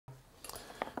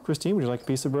Christine, would you like a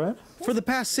piece of bread? For the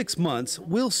past 6 months,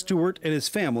 Will Stewart and his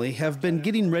family have been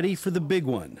getting ready for the big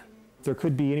one. There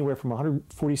could be anywhere from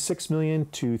 146 million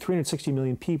to 360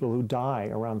 million people who die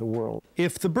around the world.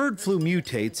 If the bird flu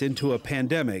mutates into a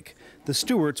pandemic, the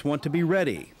Stewarts want to be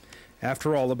ready.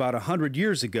 After all, about 100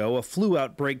 years ago, a flu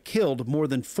outbreak killed more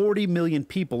than 40 million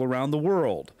people around the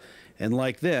world. And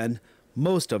like then,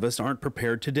 most of us aren't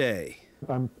prepared today.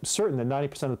 I'm certain that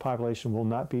 90% of the population will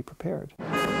not be prepared.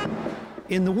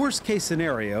 In the worst case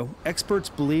scenario, experts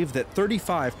believe that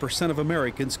 35% of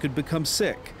Americans could become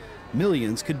sick.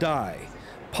 Millions could die.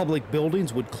 Public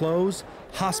buildings would close,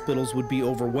 hospitals would be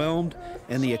overwhelmed,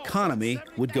 and the economy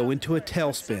would go into a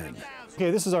tailspin.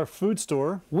 Okay, this is our food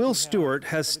store. Will Stewart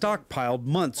has stockpiled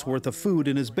months' worth of food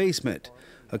in his basement.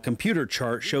 A computer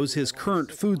chart shows his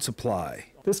current food supply.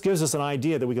 This gives us an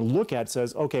idea that we can look at,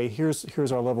 says, okay, here's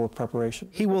our level of preparation.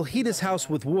 He will heat his house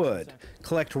with wood,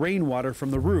 collect rainwater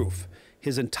from the roof.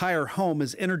 His entire home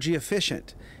is energy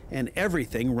efficient, and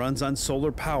everything runs on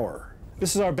solar power.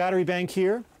 This is our battery bank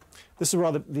here. This is where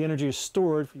all the energy is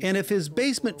stored. And if his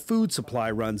basement food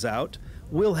supply runs out,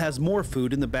 Will has more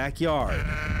food in the backyard.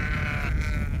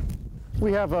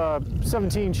 We have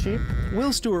 17 sheep.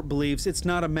 Will Stewart believes it's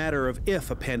not a matter of if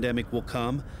a pandemic will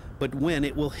come, but when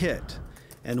it will hit.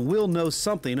 And Will knows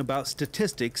something about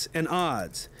statistics and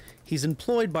odds. He's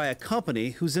employed by a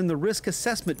company who's in the risk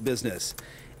assessment business,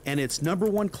 and its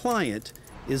 #1 client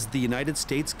is the United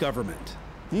States government.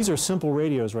 These are simple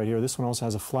radios right here. This one also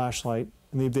has a flashlight.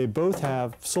 And they both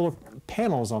have solar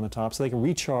panels on the top so they can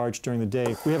recharge during the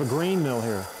day. We have a grain mill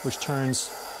here, which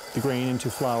turns the grain into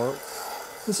flour.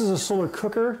 This is a solar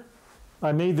cooker.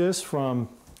 I made this from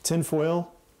tin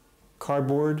foil,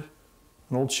 cardboard,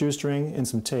 an old shoestring, and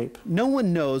some tape. No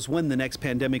one knows when the next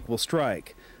pandemic will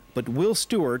strike, but Will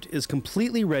Stewart is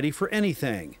completely ready for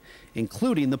anything,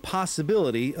 including the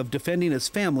possibility of defending his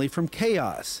family from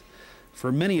chaos.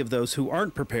 For many of those who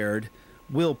aren't prepared,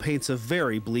 Will paints a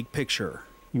very bleak picture.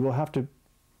 You will have to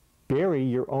bury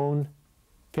your own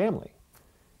family.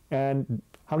 And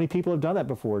how many people have done that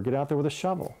before? Get out there with a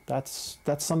shovel. That's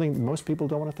something most people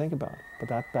don't want to think about, but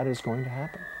that is going to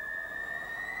happen.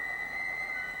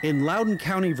 In Loudoun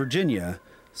County, Virginia,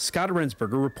 Scott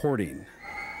Rensberger reporting.